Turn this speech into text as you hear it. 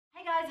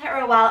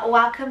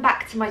Welcome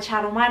back to my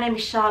channel. My name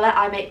is Charlotte.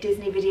 I make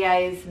Disney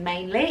videos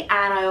mainly,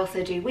 and I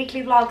also do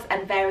weekly vlogs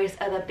and various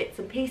other bits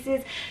and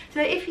pieces.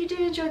 So if you do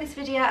enjoy this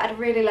video, I'd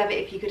really love it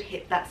if you could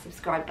hit that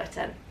subscribe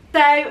button.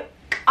 So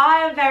I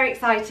am very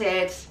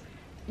excited,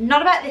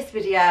 not about this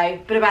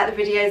video, but about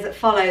the videos that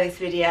follow this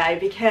video,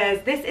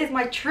 because this is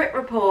my trip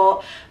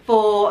report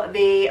for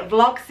the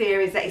vlog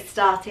series that is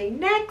starting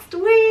next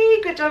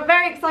week, which I'm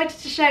very excited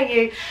to show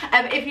you.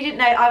 If you didn't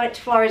know, I went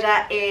to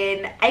Florida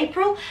in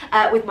April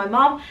with my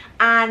mom,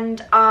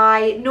 and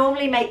I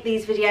normally make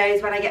these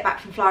videos when I get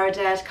back from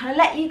Florida to kind of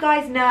let you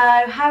guys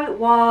know how it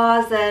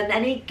was and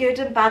any good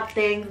and bad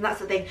things and that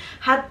sort of thing.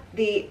 Had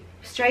the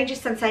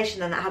strangest sensation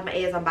then that I had my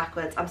ears on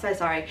backwards. I'm so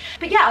sorry.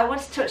 But yeah, I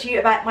wanted to talk to you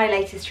about my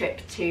latest trip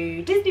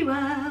to Disney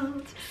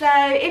World. So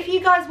if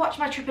you guys watch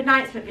my trip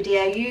announcement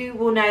video, you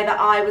will know that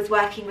I was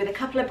working with a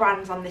couple of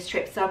brands on this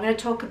trip. So I'm going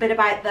to talk a bit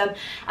about them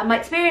and my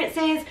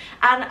experiences,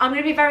 and I'm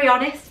going to be very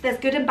honest, there's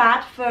good and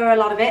bad for a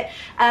lot of it.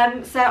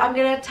 So I'm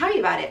going to tell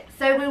you about it.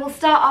 So we will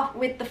start off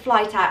with the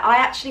flight out. I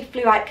actually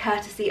flew out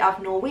courtesy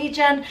of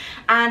Norwegian,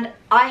 and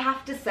I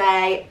have to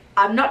say,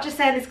 I'm not just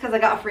saying this because I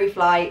got a free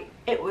flight,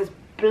 it was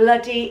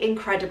bloody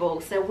incredible.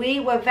 So we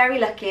were very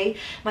lucky,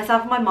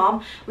 myself and my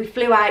mom. We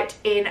flew out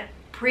in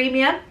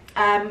premium.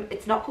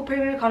 It's not called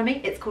premium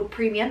economy, it's called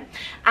premium,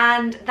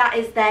 and that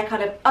is their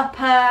kind of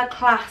upper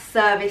class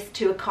service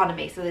to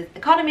economy. So there's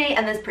economy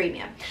and there's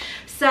premium.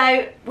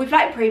 So we flew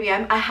in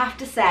premium. I have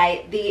to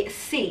say the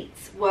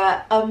seats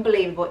were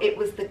unbelievable. It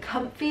was the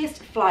comfiest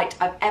flight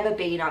I've ever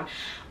been on.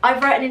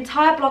 I've wrote an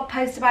entire blog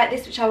post about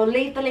this, which I will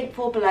leave the link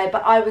for below,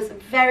 but I was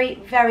very,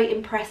 very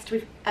impressed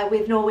with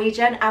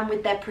Norwegian and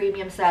with their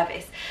premium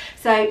service.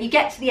 So you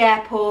get to the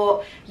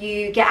airport,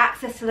 you get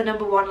access to the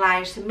 #1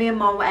 lounge, so me and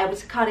Mom were able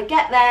to kind of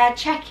get there,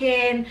 check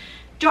in,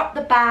 drop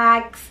the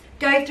bags,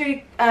 go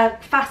through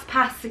fast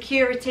pass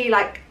security,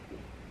 like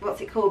what's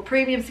it called,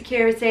 premium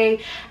security,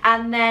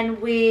 and then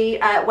we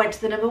went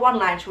to the #1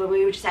 lounge where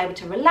we were just able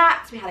to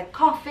relax. We had a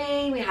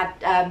coffee, we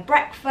had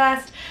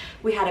breakfast,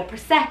 we had a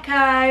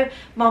Prosecco.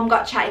 Mom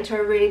got chatting to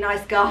a really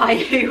nice guy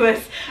who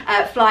was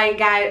flying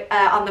out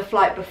on the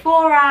flight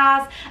before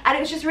us, and it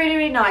was just really,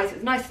 really nice. It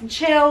was nice and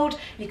chilled.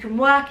 You can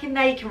work in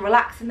there, you can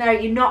relax in there.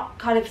 You're not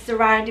kind of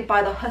surrounded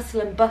by the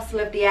hustle and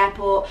bustle of the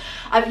airport.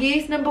 I've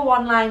used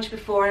 #1 lounge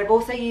before, and I've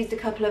also used a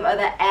couple of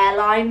other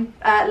airline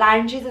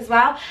lounges as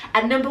well,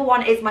 and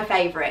 #1 is my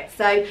favourite.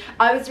 So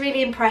I was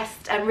really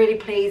impressed and really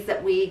pleased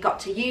that we got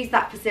to use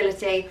that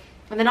facility.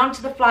 And then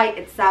onto the flight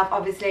itself.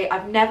 Obviously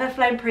I've never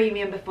flown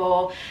premium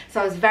before,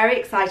 so I was very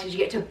excited. You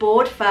get to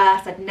board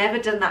first. I'd never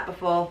done that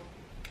before,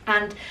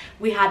 and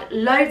we had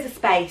loads of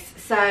space.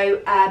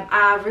 So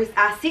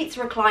our seats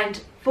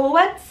reclined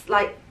forwards,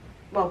 like,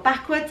 well,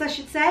 backwards I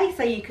should say,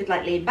 so you could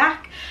like lean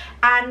back,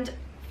 and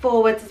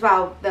forwards as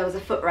well. There was a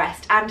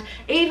footrest, and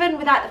even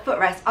without the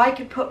footrest I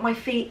could put my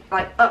feet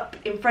like up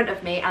in front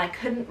of me, and I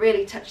couldn't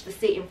really touch the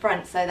seat in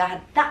front, so they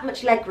had that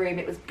much leg room.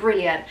 It was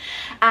brilliant.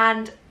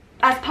 And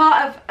as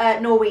part of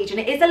Norwegian,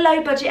 it is a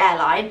low budget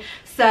airline,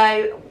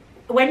 so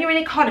when you're in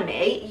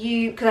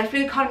economy, because I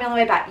flew economy on the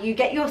way back, you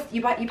get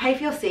you pay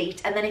for your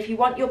seat, and then if you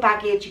want your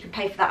baggage, you can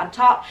pay for that on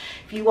top.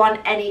 If you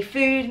want any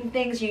food and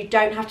things, you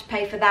don't have to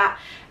pay for that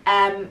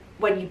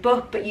when you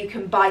book, but you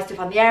can buy stuff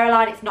on the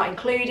airline. It's not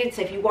included,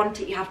 so if you want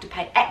it, you have to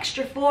pay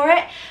extra for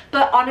it.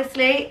 But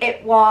honestly,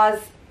 it was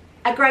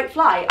a great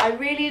flight. I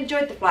really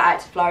enjoyed the flight out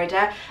to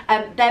Florida.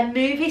 Their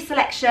movie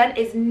selection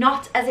is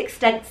not as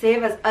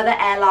extensive as other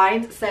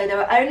airlines, so there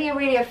were only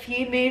really a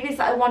few movies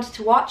that I wanted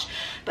to watch,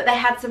 but they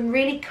had some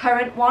really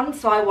current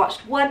ones. So I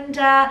watched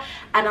Wonder,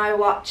 and I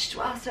watched,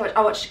 what else?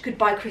 I watched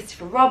Goodbye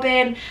Christopher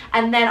Robin,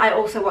 and then I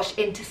also watched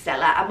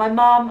Interstellar. And my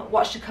mom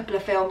watched a couple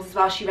of films as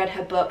well. She read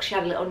her book, she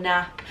had a little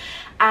nap,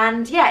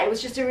 and yeah, it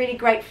was just a really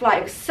great flight.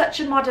 It was such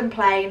a modern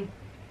plane.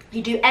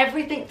 You do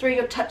everything through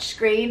your touch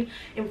screen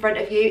in front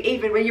of you.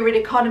 Even when you're in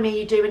economy,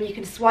 you do, and you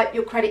can swipe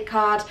your credit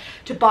card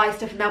to buy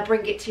stuff, and they'll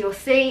bring it to your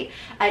seat.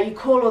 You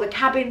call all the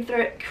cabin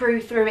crew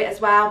through it as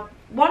well.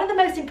 One of the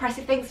most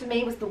impressive things for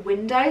me was the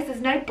windows.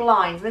 There's no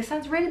blinds. This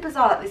sounds really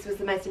bizarre that this was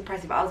the most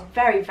impressive, but I was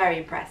very, very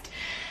impressed.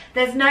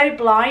 There's no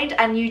blind,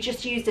 and you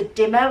just used a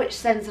dimmer which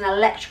sends an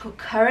electrical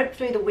current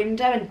through the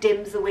window and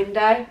dims the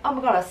window. Oh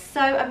my god, I was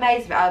so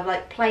amazed with it. I was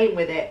like playing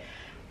with it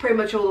pretty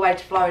much all the way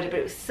to Florida, but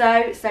it was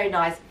so, so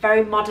nice.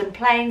 Very modern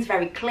planes,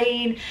 very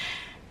clean.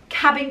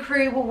 Cabin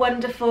crew were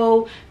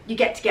wonderful. You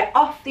get to get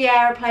off the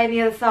aeroplane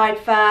the other side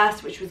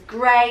first, which was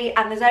great,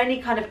 and there's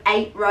only kind of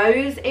 8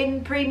 rows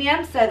in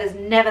premium, so there's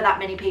never that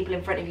many people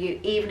in front of you,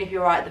 even if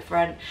you're right at the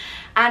front.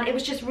 And it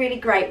was just really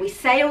great. We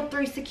sailed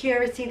through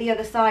security the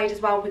other side as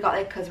well when we got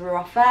there, because we were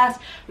off first.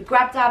 We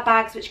grabbed our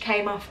bags, which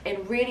came off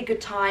in really good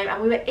time,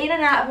 and we were in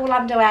and out of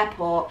Orlando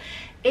Airport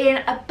in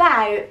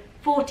about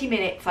 40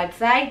 minutes, I'd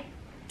say.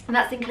 And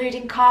that's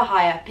including car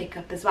hire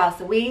pickup as well.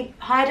 So we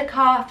hired a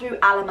car through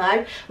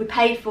Alamo, we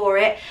paid for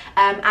it,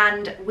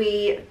 and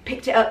we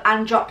picked it up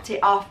and dropped it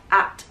off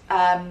at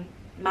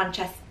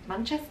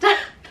Manchester.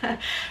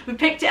 We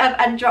picked it up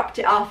and dropped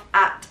it off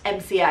at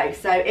MCO,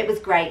 so it was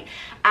great.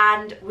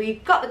 And we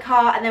got the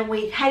car and then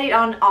we headed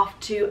on off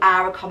to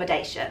our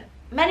accommodation.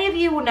 Many of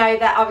you will know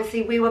that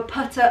obviously we were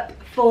put up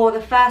for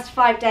the first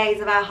 5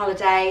 days of our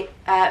holiday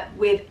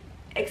with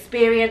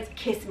Experience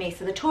Kissimmee.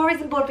 So the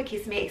tourism board for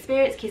Kissimmee,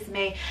 Experience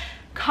Kissimmee,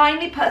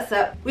 kindly put us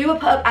up. We were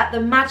put up at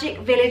the Magic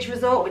Village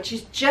Resort, which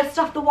is just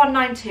off the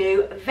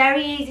 192,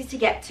 very easy to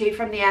get to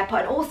from the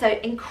airport and also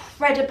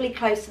incredibly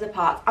close to the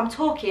parks. I'm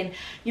talking,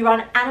 you're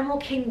on Animal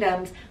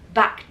Kingdom's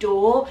back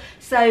door.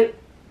 So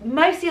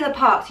most of the other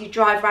parks you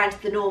drive around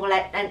to the normal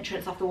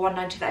entrance off the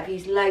 192 that I've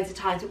used loads of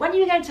times, but when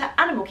you were going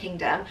to Animal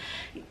Kingdom,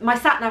 my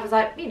sat nav was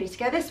like, you need to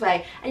go this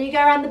way, and you go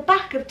around the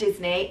back of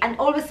Disney and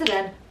all of a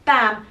sudden,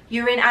 bam,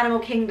 you're in Animal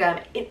Kingdom.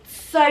 It's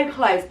so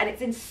close and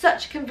it's in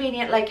such a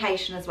convenient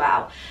location as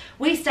well.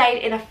 We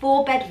stayed in a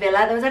 4-bed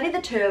villa. There was only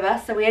the 2 of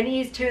us, so we only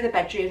used 2 of the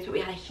bedrooms, but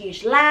we had a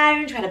huge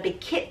lounge, we had a big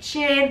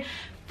kitchen,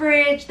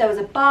 fridge, there was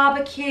a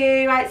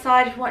barbecue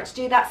outside if you wanted to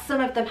do that.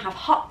 Some of them have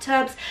hot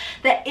tubs.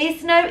 There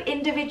is no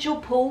individual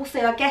pool,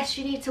 so I guess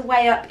you need to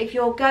weigh up if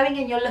you're going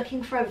and you're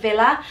looking for a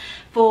villa.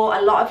 For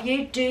a lot of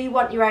you, do you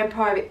want your own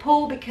private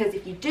pool? Because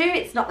if you do,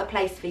 it's not the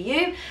place for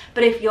you.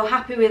 But if you're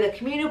happy with a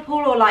communal pool,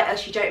 or like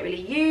us, you don't really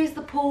use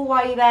the pool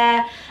while you're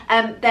there,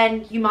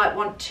 then you might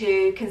want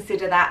to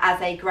consider that as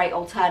a great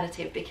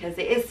alternative, because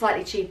it is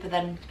slightly cheaper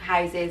than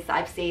houses that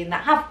I've seen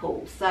that have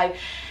pools. So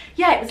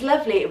yeah, it was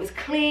lovely. It was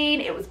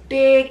clean, it was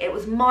big, it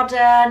was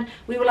modern.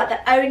 We were like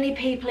the only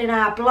people in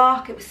our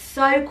block. It was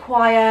so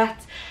quiet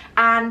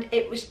and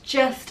it was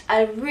just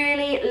a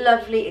really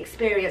lovely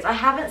experience. I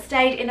haven't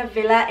stayed in a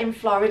villa in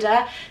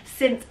Florida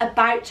since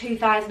about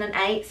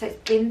 2008, so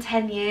it's been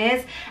 10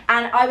 years,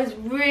 and I was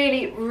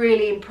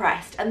really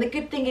impressed. And the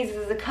good thing is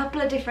there's a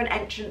couple of different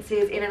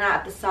entrances in and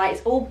out of the site.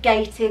 It's all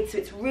gated, so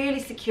it's really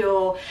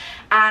secure,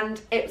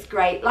 and it was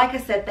great. Like I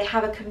said, they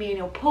have a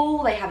communal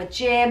pool, they have a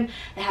gym,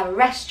 they have a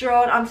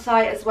restaurant on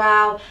site as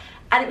well,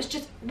 and it was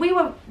just, we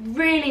were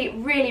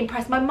really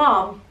impressed. My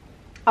mom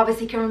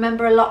obviously can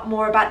remember a lot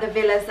more about the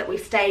villas that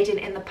we've stayed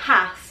in the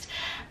past,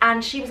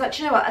 and she was like,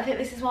 do you know what, I think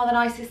this is one of the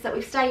nicest that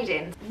we've stayed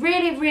in.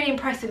 Really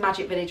impressed with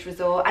Magic Village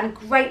Resort, and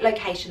great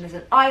location. There's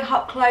an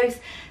IHOP close,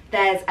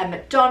 there's a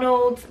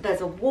McDonald's, there's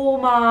a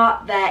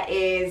Walmart, there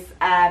is,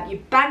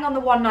 you bang on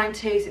the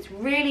 192, so it's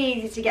really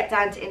easy to get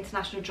down to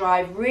International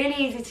Drive, really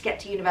easy to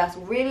get to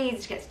Universal, really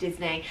easy to get to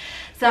Disney.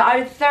 So I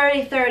would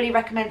thoroughly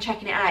recommend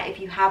checking it out if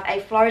you have a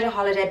Florida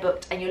holiday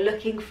booked and you're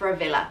looking for a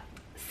villa.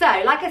 So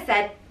like I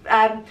said,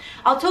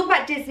 I'll talk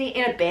about Disney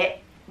in a bit,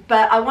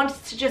 but I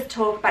wanted to just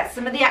talk about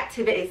some of the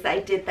activities that I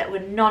did that were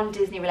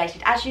non-Disney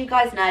related. As you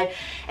guys know,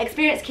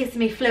 Experience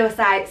Kissimmee flew us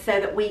out so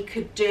that we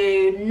could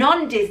do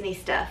non-Disney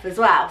stuff as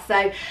well.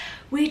 So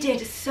we did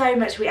so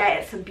much. We ate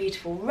at some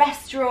beautiful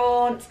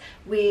restaurants,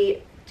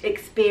 we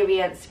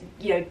experienced,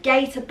 you know,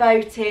 gator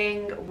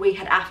boating, we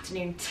had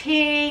afternoon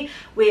tea,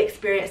 we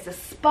experienced a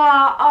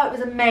spa. Oh, it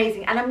was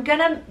amazing. And I'm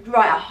gonna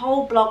write a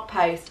whole blog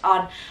post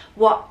on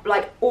what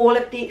like all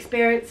of the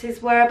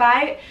experiences were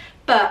about.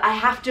 But I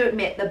have to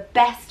admit, the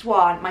best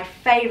one, my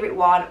favourite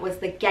one, was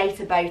the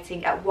gator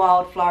boating at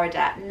Wild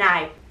Florida.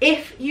 Now,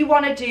 if you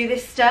want to do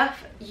this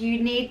stuff,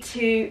 you need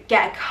to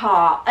get a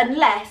car,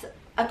 unless,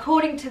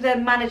 according to the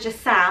manager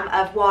Sam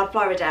of Wild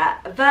Florida,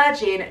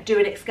 Virgin do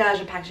an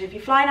excursion package. If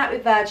you're flying out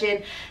with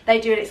Virgin,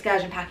 they do an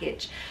excursion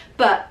package.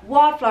 But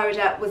Wild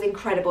Florida was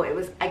incredible. It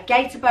was a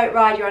gator boat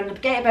ride. You're on the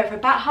gator boat for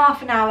about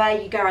half an hour.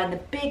 You go around the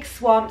big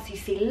swamps. You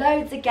see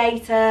loads of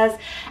gators,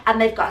 and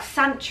they've got a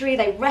sanctuary.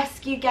 They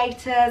rescue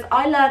gators.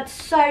 I learned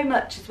so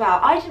much as well.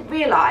 I didn't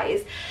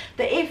realise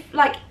that if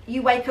like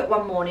you wake up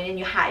one morning in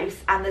your house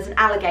and there's an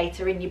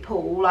alligator in your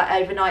pool, like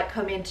overnight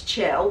coming to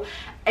chill,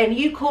 and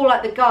you call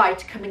like the guy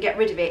to come and get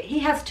rid of it, he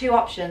has 2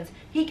 options.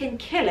 He can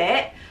kill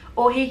it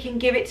or he can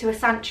give it to a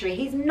sanctuary.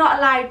 He's not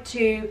allowed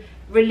to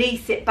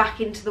release it back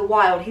into the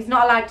wild. He's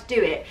not allowed to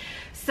do it.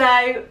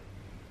 So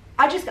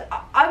I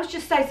was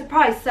just so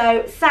surprised.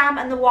 So Sam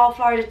and the Wild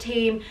Florida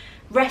team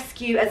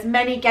rescue as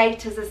many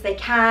gators as they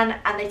can,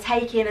 and they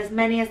take in as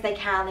many as they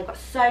can. They've got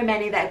so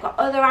many. They've got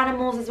other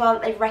animals as well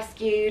that they've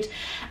rescued,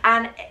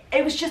 and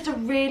it was just a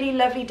really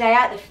lovely day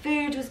out. The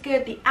food was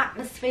good, the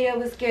atmosphere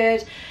was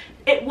good.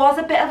 It was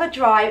a bit of a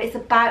drive. It's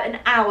about an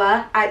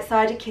hour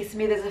outside of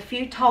Kissimmee. There's a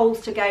few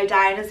tolls to go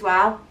down as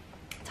well.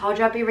 Told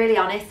you I'd be really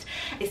honest.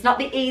 It's not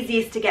the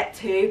easiest to get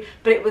to,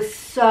 but it was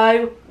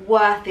so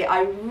worth it.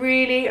 I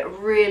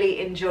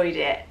really enjoyed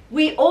it.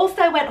 We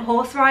also went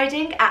horse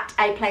riding at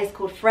a place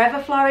called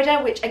Forever Florida,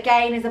 which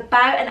again is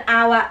about an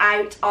hour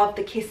out of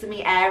the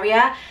Kissimmee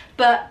area,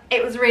 but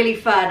it was really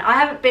fun. I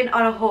haven't been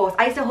on a horse.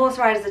 I used to horse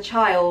ride as a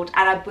child,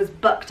 and I was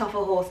bucked off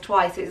a horse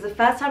twice. So it was the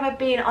first time I'd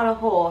been on a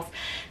horse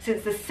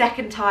since the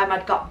second time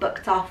I'd got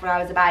bucked off when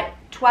I was about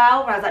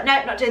 12. And I was like,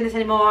 nope, not doing this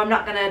anymore. I'm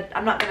not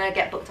gonna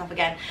get bucked off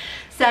again.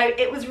 So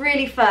it was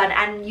really fun,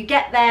 and you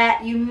get there,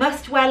 you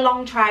must wear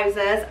long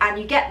trousers, and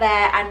you get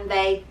there and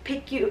they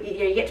pick you,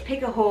 you get to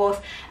pick a horse,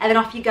 and then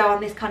off you go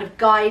on this kind of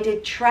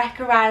guided trek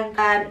around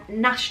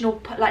national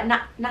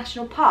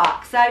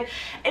park. So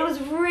it was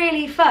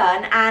really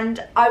fun,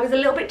 and I was a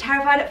little bit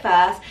terrified at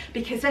first,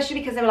 especially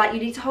because they were like, you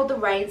need to hold the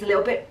reins, a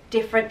little bit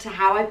different to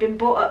how I've been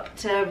brought up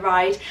to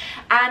ride,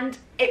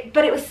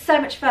 but it was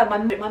so much fun.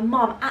 My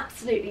mum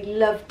absolutely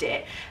loved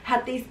it.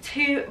 Had these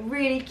two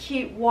really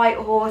cute white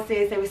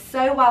horses. They were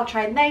so well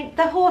trained.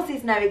 The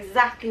horses know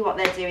exactly what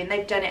they're doing.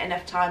 They've done it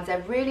enough times.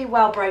 They're really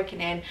well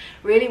broken in,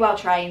 really well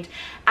trained,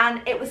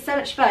 and it was so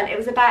much fun. It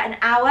was about an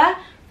hour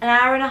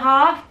and a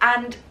half,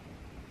 and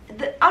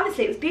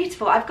honestly, it was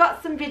beautiful. I've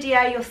got some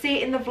video, you'll see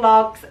it in the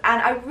vlogs,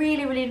 and I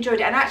really enjoyed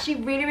it, and actually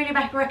really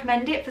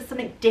recommend it for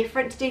something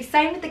different to do.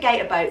 Same with the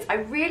gator boats. I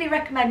really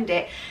recommend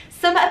it.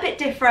 Some are a bit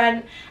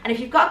different, and if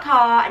you've got a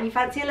car and you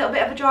fancy a little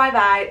bit of a drive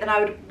out, then I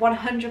would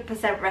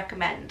 100%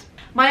 recommend.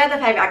 My other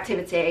favourite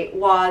activity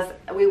was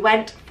we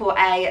went for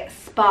a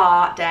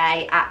spa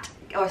day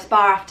or a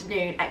spa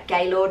afternoon at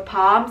Gaylord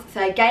Palms.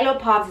 So Gaylord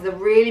Palms is a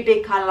really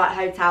big kind of like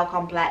hotel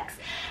complex,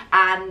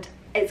 and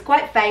it's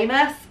quite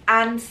famous,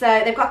 and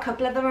so they've got a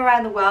couple of them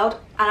around the world,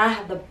 and I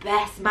had the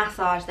best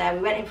massage there.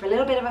 We went in for a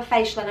little bit of a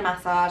facial and a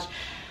massage.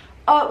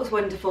 Oh, it was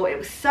wonderful. It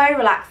was so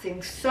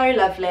relaxing, so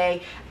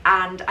lovely,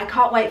 and I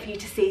can't wait for you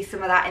to see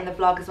some of that in the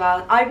vlog as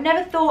well. I've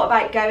never thought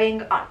about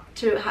going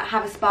to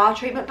have a spa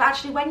treatment, but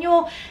actually when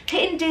you're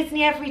hitting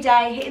Disney every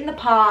day, hitting the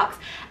parks,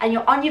 and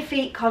you're on your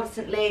feet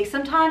constantly,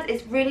 sometimes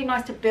it's really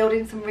nice to build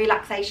in some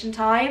relaxation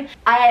time.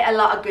 I ate a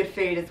lot of good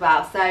food as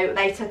well, so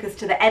they took us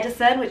to the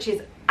Edison, which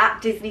is at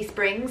Disney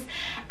Springs,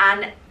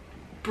 and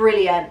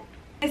brilliant.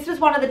 This was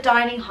one of the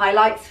dining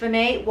highlights for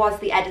me, was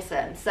the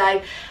Edison.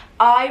 So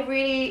I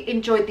really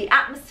enjoyed the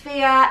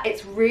atmosphere.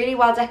 It's really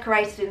well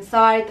decorated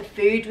inside. The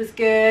food was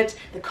good.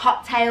 The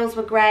cocktails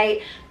were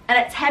great. And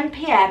at 10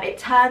 p.m. it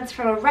turns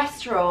from a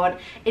restaurant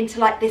into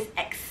like this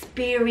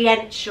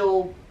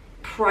experiential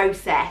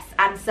process,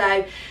 and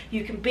so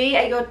you can be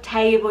at your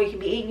table, you can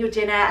be eating your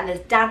dinner, and there's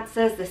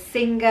dancers, there's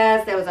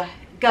singers. There was a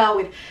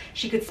girl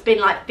she could spin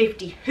like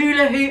 50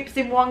 hula hoops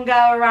in one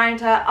go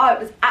around her. Oh,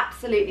 it was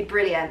absolutely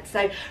brilliant.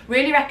 So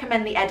really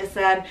recommend the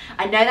Edison.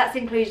 I know that's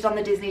included on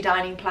the Disney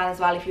dining plan as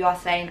well if you are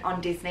staying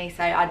on Disney,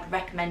 so I'd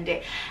recommend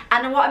it.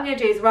 And what I'm going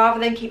to do is, rather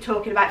than keep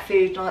talking about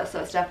food and all that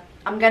sort of stuff,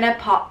 I'm going to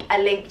pop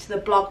a link to the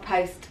blog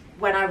post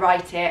when I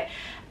write it,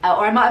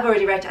 or I might have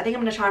already written it. I think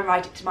I'm going to try and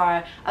write it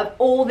tomorrow, of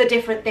all the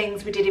different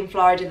things we did in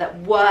Florida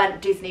that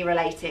weren't Disney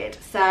related.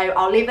 So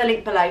I'll leave a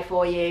link below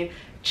for you.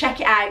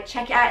 Check it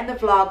out in the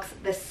vlogs.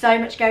 There's so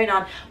much going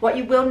on. What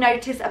you will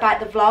notice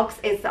about the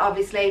vlogs is that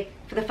obviously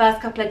for the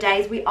first couple of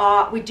days we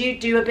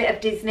do a bit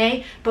of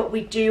Disney, but we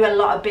do a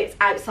lot of bits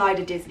outside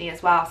of Disney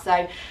as well.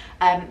 So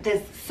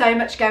there's so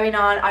much going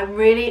on. I'm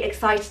really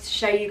excited to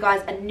show you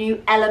guys a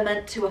new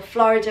element to a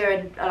Florida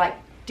and like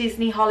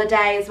Disney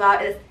holiday as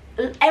well.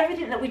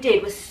 Everything that we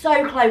did was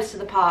so close to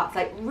the parks,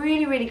 like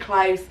really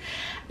close.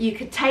 You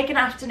could take an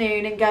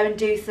afternoon and go and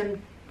do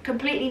some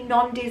completely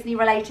non-Disney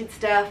related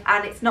stuff,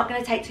 and it's not going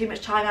to take too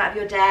much time out of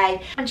your day.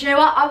 And do you know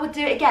what? I would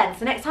do it again.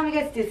 So next time we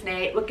go to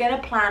Disney, we're going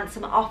to plan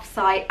some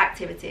off-site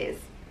activities.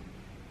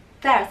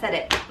 There, I said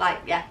it. Like,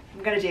 yeah,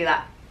 I'm going to do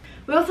that.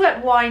 We also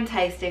went wine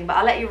tasting, but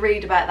I'll let you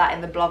read about that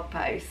in the blog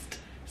post.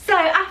 So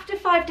after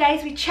 5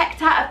 days, we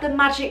checked out of the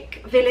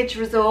Magic Village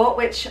Resort,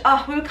 which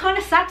we were kind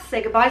of sad to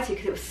say goodbye to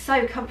because it was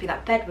so comfy.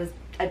 That bed was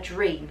a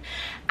dream.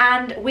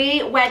 And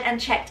we went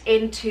and checked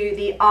into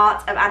the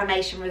Art of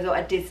Animation Resort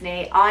at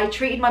Disney. I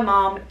treated my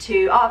mom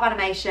to Art of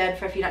Animation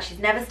for a few nights. She's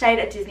never stayed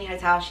at a Disney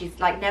hotel. She's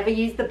like never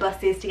used the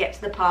buses to get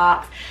to the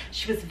parks.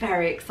 She was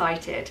very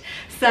excited.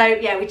 So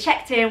yeah, we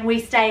checked in. We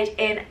stayed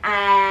in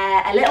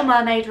a Little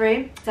Mermaid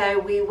room. So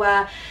we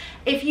were,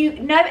 if you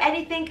know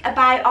anything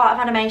about Art of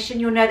Animation,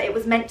 you'll know that it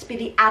was meant to be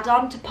the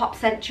add-on to Pop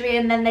Century,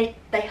 and then they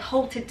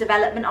halted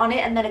development on it,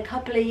 and then a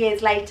couple of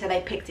years later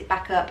they picked it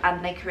back up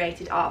and they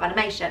created Art of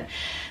Animation.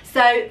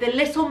 So the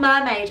Little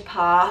Mermaid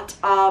part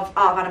of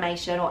Art of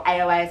Animation, or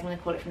AOA as I'm going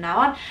to call it from now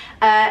on,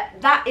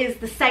 that is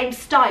the same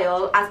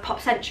style as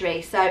Pop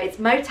Century. So it's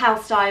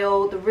motel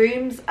style. The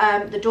rooms,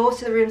 the doors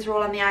to the rooms are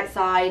all on the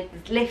outside.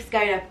 There's lifts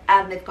going up,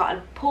 and they've got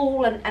a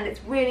pool, and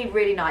it's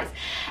really nice.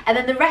 And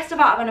then the rest of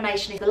Art of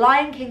Animation is the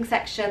Lion King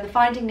section, the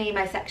Finding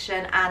Nemo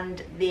section,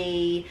 and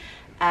the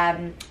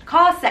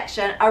Cars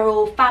section are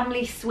all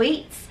family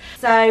suites.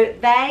 So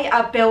they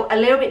are built a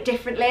little bit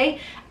differently,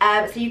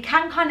 so you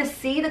can kind of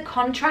see the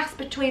contrast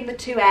between the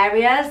two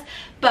areas.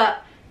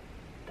 But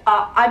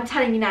I'm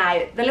telling you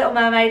now, the Little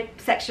Mermaid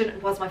section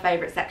was my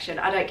favourite section.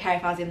 I don't care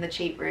if I was in the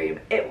cheap room.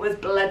 It was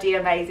bloody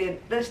amazing.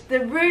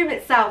 The room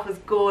itself was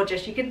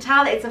gorgeous. You can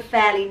tell that it's a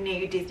fairly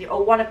new Disney,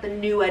 or one of the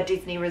newer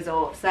Disney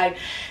resorts. So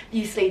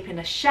you sleep in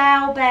a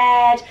shell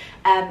bed.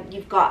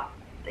 You've got,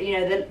 you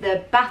know,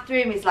 the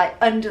bathroom is like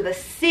under the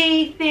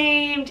sea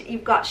themed.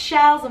 You've got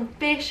shells and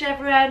fish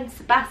everywhere.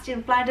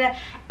 Sebastian Flounder,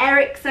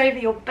 Eric's over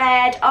your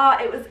bed. Oh,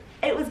 it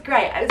was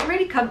great. It was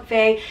really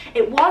comfy.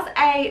 It was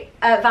a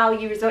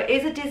value resort.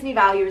 It is a Disney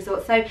value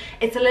resort, so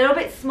it's a little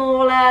bit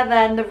smaller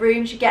than the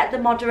rooms you get at the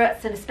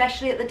moderates and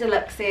especially at the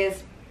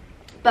deluxes.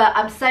 But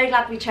I'm so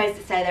glad we chose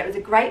to stay there. It was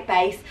a great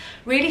base,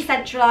 really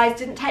centralised,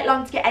 didn't take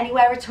long to get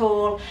anywhere at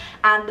all,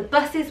 and the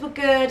buses were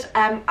good.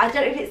 I don't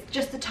know if it's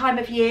just the time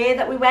of year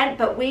that we went,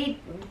 but we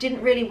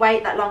didn't really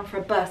wait that long for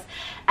a bus,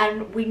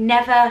 and we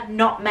never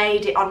not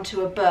made it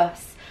onto a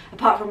bus,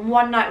 apart from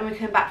one night when we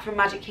came back from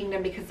Magic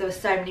Kingdom because there were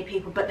so many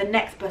people, but the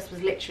next bus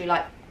was literally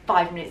like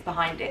 5 minutes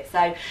behind it.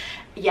 So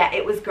yeah,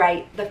 it was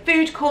great. The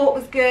food court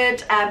was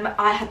good.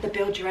 I had the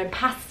build your own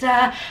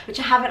pasta, which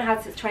I haven't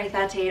had since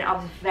 2013. I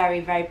was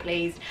very, very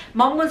pleased.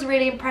 Mom was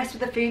really impressed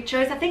with the food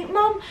choice. I think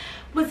Mom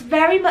was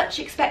very much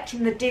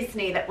expecting the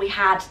Disney that we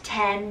had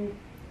 10,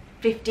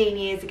 15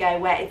 years ago,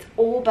 where it's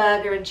all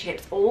burger and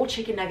chips, all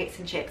chicken nuggets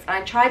and chips. And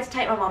I tried to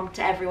take my mum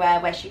to everywhere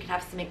where she could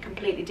have something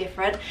completely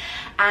different,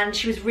 and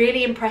she was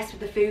really impressed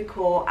with the food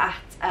court at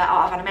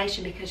Art of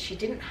Animation, because she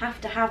didn't have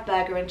to have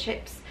burger and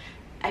chips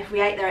if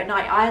we ate there at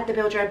night. I had the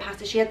build your own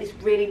pasta. She had this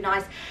really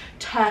nice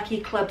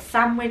turkey club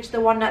sandwich the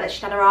one night that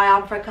she'd had her eye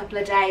on for a couple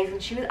of days,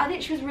 and I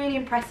think she was really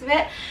impressed with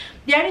it.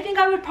 The only thing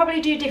I would probably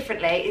do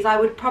differently is I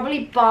would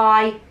probably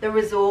buy the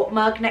resort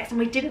mug next time.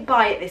 We didn't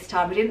buy it this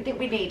time. We didn't think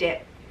we need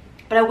it,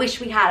 but I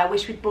wish we had. I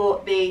wish we'd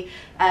bought the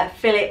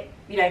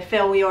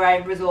fill your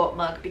own resort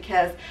mug,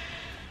 because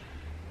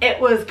it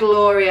was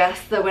glorious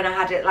when I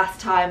had it last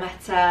time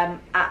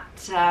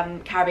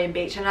at Caribbean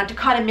Beach, and I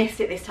kind of missed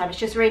it this time. It's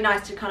just really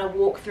nice to kind of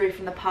walk through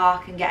from the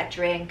park and get a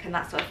drink and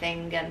that sort of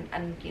thing,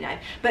 and you know.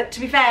 But to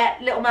be fair,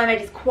 Little Mermaid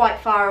is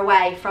quite far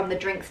away from the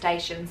drink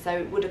station, so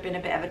it would have been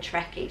a bit of a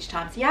trek each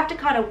time. So you have to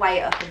kind of weigh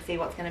it up and see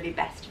what's going to be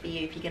best for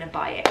you if you're going to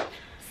buy it.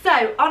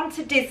 So on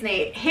to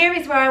Disney. Here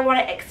is where I want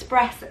to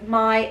express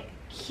my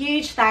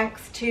huge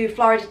thanks to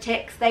Florida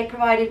Tix. They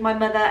provided my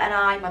mother and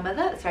I,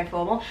 that's very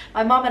formal,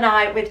 my mum and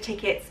I with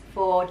tickets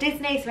for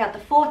Disney. So we had the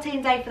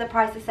 14-day for the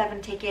price of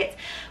 7 tickets,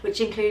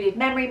 which included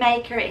Memory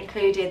Maker, it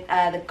included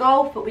the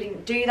golf, but we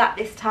didn't do that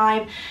this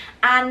time,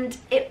 and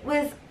it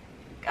was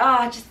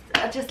I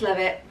just love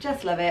it,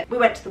 just love it. We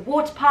went to the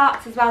water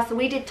parks as well, so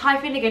we did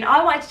Typhoon Lagoon.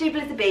 I wanted to do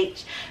Blizzard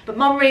Beach, but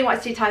Mum really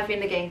wanted to do Typhoon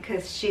Lagoon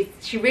because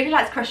she really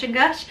likes Crush and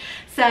Gush,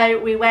 so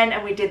we went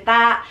and we did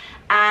that.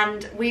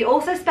 And we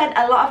also spent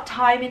a lot of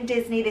time in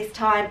Disney this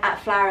time at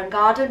Flower and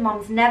Garden.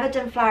 Mum's never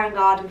done Flower and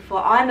Garden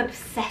before. I'm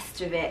obsessed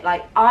with it.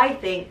 Like, I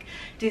think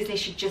Disney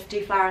should just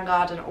do Flower and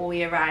Garden all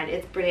year round.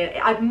 It's brilliant.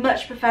 I'd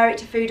much prefer it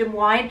to Food and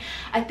Wine.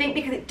 I think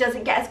because it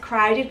doesn't get as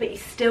crowded, but you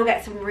still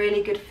get some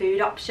really good food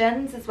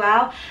options as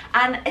well.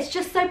 And it's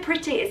just so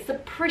pretty. It's the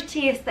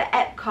prettiest that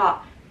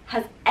Epcot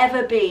has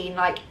ever been.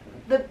 Like,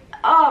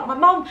 my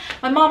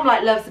mom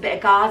like loves a bit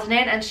of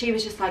gardening, and she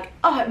was just like,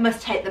 oh, it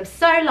must take them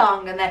so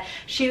long. And then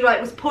she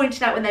like was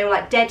pointing out when they were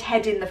like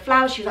deadheading the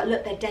flowers. She was like,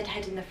 look, they're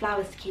deadheading the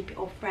flowers to keep it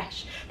all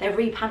fresh, they're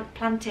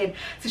replanting.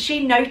 So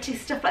she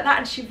noticed stuff like that,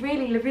 and she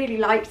really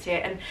liked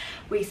it. And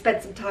we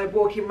spent some time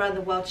walking around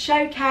the World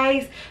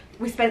Showcase.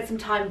 We spent some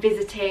time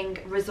visiting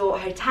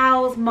resort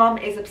hotels. Mum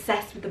is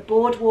obsessed with the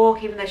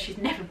boardwalk, even though she's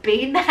never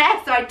been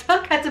there, so I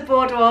took her to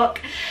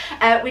boardwalk.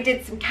 We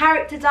did some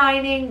character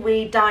dining.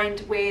 We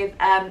dined with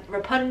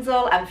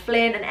Rapunzel and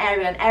Flynn and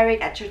Ariel and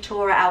Eric at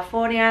Trattoria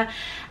California,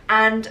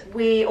 and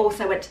we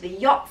also went to the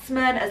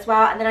Yachtsman as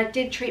well. And then I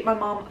did treat my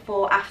mum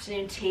for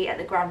afternoon tea at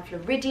the Grand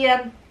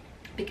Floridian,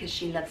 because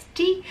she loves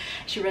tea.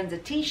 She runs a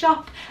tea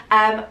shop,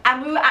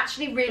 and we were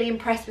actually really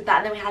impressed with that.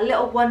 And then we had a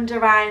little wander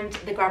around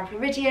the Grand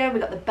Floridian. We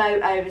got the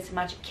boat over to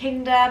Magic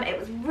Kingdom. It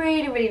was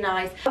really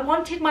nice. I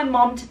wanted my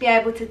mom to be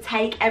able to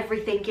take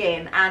everything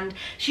in, and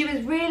she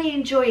was really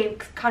enjoying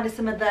kind of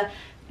some of the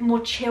more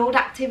chilled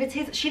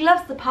activities. She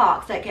loves the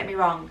parks, don't get me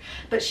wrong,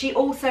 but she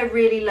also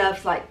really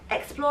loves like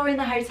exploring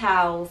the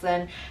hotels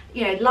and,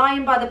 you know,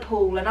 lying by the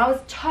pool. And I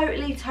was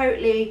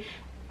totally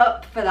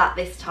up for that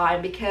this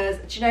time, because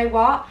do you know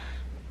what?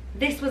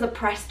 This was a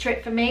press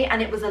trip for me,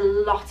 and it was a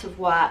lot of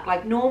work.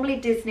 Like, normally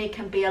Disney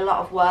can be a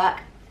lot of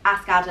work.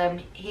 Ask Adam,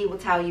 he will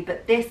tell you.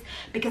 But this,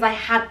 because I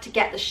had to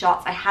get the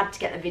shots, I had to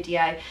get the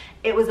video,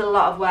 it was a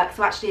lot of work.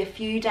 So actually a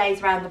few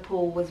days around the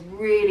pool was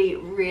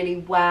really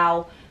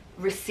well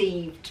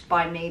received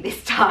by me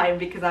this time,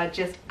 because I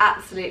just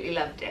absolutely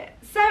loved it.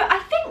 So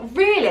I think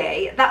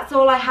really that's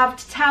all I have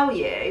to tell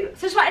you.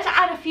 So I just wanted to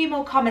add a few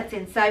more comments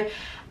in. So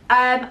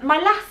my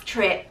last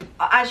trip,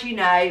 as you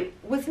know,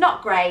 was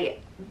not great,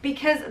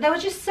 because there were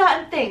just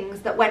certain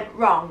things that went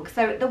wrong.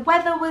 So the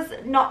weather was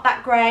not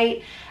that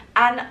great,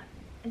 and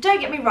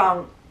don't get me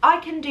wrong, I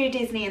can do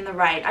Disney in the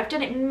rain. I've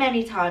done it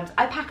many times.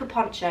 I pack a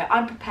poncho,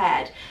 I'm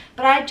prepared,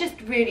 but I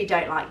just really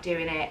don't like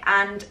doing it.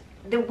 And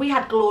we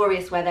had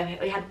glorious weather.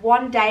 We had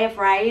one day of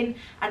rain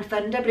and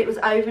thunder, but it was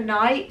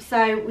overnight,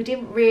 so we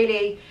didn't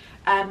really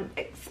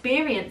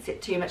experience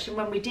it too much. And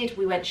when we did,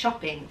 we went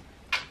shopping.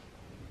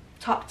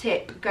 Top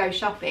tip, go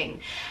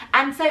shopping.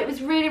 And so it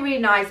was really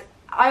nice.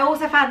 I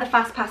also found the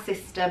fast pass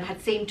system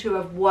had seemed to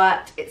have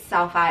worked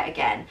itself out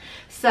again.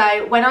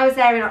 So when I was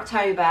there in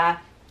October,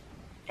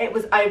 it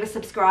was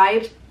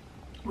oversubscribed.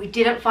 We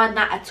didn't find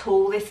that at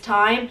all this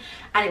time,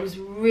 and it was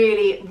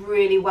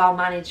really well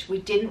managed. We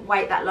didn't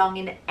wait that long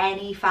in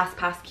any fast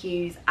pass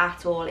queues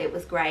at all. It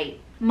was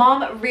great.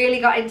 Mom really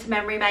got into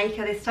Memory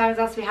Maker this time as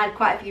well, so we had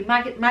quite a few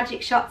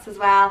magic shots as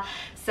well.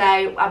 So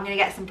I'm going to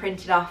get some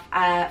printed off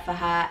for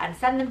her and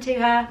send them to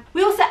her.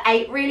 We also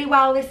ate really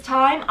well this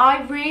time.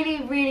 I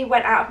really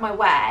went out of my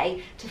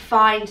way to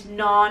find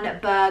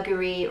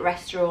non-burgery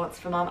restaurants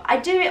for Mum. I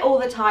do it all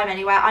the time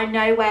anyway. I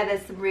know where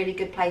there's some really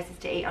good places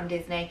to eat on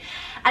Disney.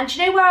 And do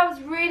you know where I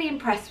was really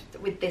impressed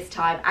with this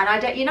time?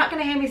 And you're not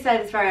going to hear me say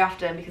this very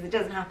often because it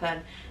doesn't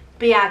happen.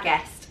 Be Our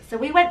Guest. So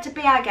we went to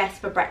Be Our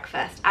Guest for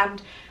breakfast,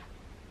 and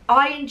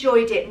I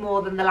enjoyed it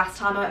more than the last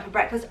time I went for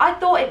breakfast. I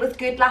thought it was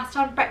good last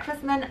time for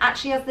breakfast, and then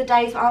actually as the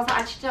days, I was like,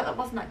 actually no, that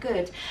wasn't that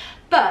good.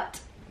 But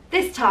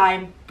this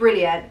time,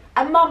 brilliant.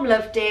 And Mum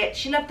loved it.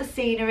 She loved the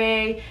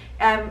scenery.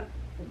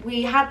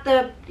 We had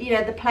the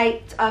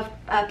plate of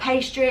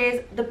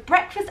pastries. The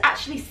breakfast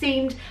actually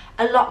seemed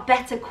a lot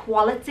better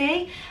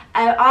quality.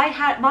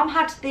 Mum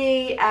had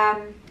the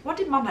what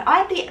did Mum have? I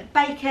had the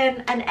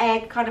bacon and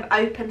egg kind of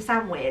open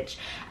sandwich,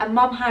 and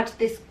Mum had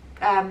this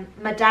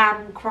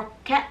Madame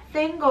Croquette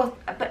thing,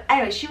 but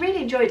anyway, she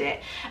really enjoyed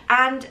it,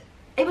 and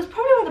it was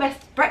probably one of the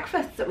best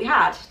breakfasts that we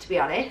had, to be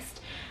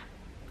honest.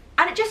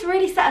 And it just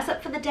really set us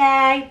up for the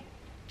day.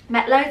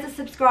 Met loads of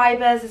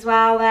subscribers as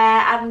well there,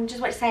 and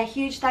just want to say a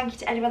huge thank you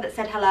to anyone that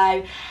said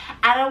hello.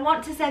 And I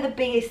want to say the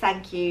biggest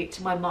thank you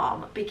to my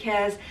mom,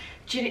 because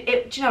do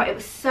you know, it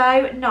was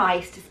so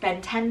nice to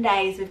spend 10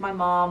 days with my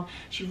mom.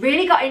 She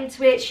really got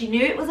into it. She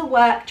knew it was a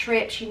work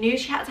trip. She knew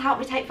she had to help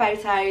me take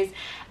photos.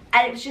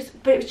 And it was just,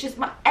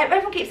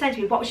 everyone keeps saying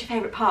to me, what was your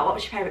favourite part? What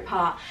was your favourite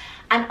part?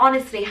 And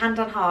honestly, hand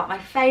on heart, my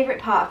favourite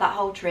part of that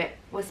whole trip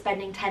was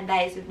spending 10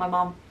 days with my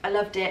mom. I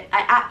loved it.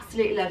 I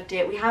absolutely loved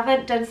it. We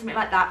haven't done something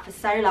like that for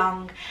so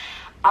long.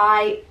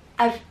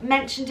 I've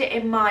mentioned it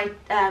in my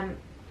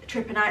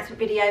trip announcement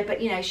video,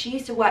 but you know, she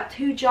used to work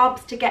 2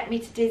 jobs to get me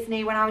to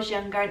Disney when I was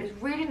younger, and it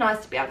was really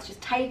nice to be able to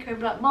just take her and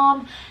be like,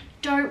 Mom,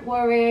 don't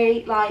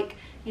worry, like,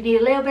 you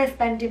need a little bit of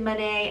spending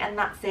money and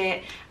that's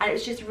it. And it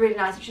was just really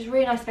nice. It was just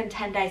really nice to spend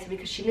 10 days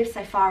because she lives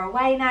so far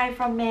away now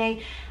from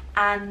me.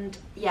 And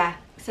yeah,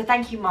 so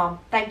thank you, Mom.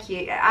 Thank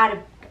you.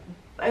 It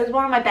was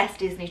one of my best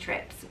Disney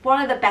trips.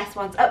 One of the best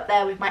ones, up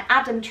there with my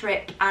Adam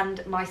trip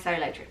and my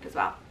solo trip as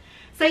well.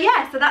 So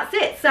yeah, so that's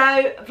it.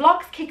 So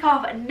vlogs kick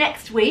off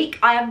next week.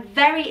 I am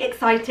very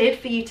excited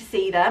for you to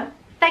see them.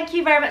 Thank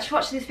you very much for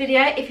watching this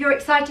video. If you're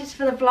excited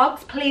for the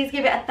vlogs, please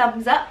give it a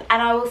thumbs up,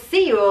 and I will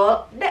see you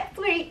all next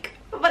week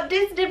for my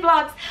Disney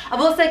vlogs.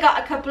 I've also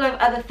got a couple of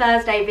other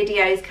Thursday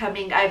videos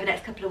coming over the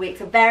next couple of weeks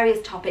of various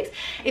topics.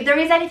 If there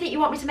is anything you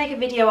want me to make a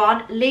video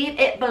on, leave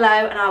it below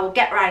and I will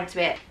get round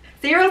to it.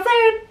 See you all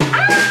soon.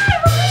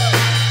 Ah!